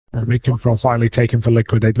Big control finally taken for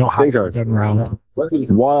Liquid. They'd not had it round.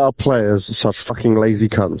 Why are players such fucking lazy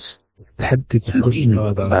cunts? Tempted to push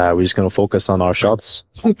further. We're just going to focus on our shots.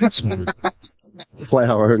 Play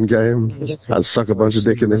our own game and suck a bunch of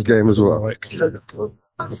dick in this game as well.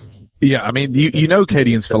 Yeah, I mean, you know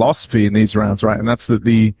Cadian's philosophy in these rounds, right? And that's that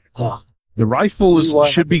the rifles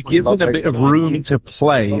should be given a bit of room to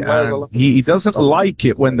play. And he doesn't like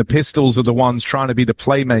it when the pistols are the ones trying to be the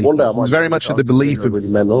playmakers. He's very much of the belief of,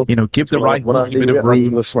 give the rifles a bit of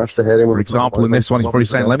room. For example, in this one, he's probably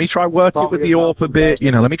saying, let me try work it with the AWP a bit.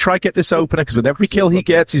 Let me try get this opener, because with every kill he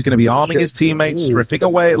gets, he's going to be arming his teammates, stripping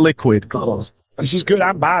away at Liquid. This is good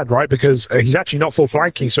and bad, right? Because he's actually not full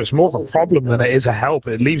flanking, so it's more of a problem than it is a help.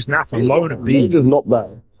 It leaves Naf alone at B. Just not that.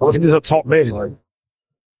 There's a top mid.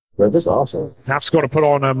 Naf's got to put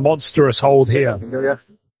on a monstrous hold here.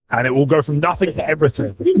 And it will go from nothing to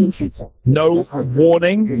everything. No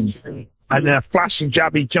warning. And then a flashing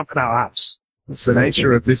Jabby jumping out apps. It's the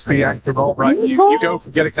nature of this reactive ult, right? You go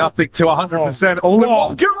from getting nothing to 100% all in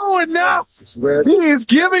one go, and now he is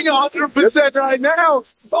giving 100% right now.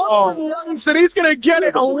 And he's going to get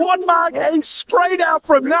it. A one-man ace straight out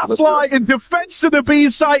from that fly in defense of the B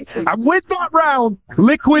site. And with that round,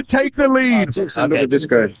 Liquid take the lead.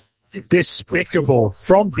 Despicable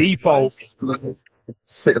from default.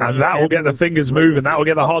 And that will get the fingers moving. That will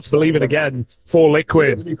get the hearts believing again for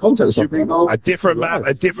Liquid. A different map,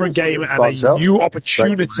 a different game, and a new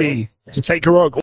opportunity to take a rogue.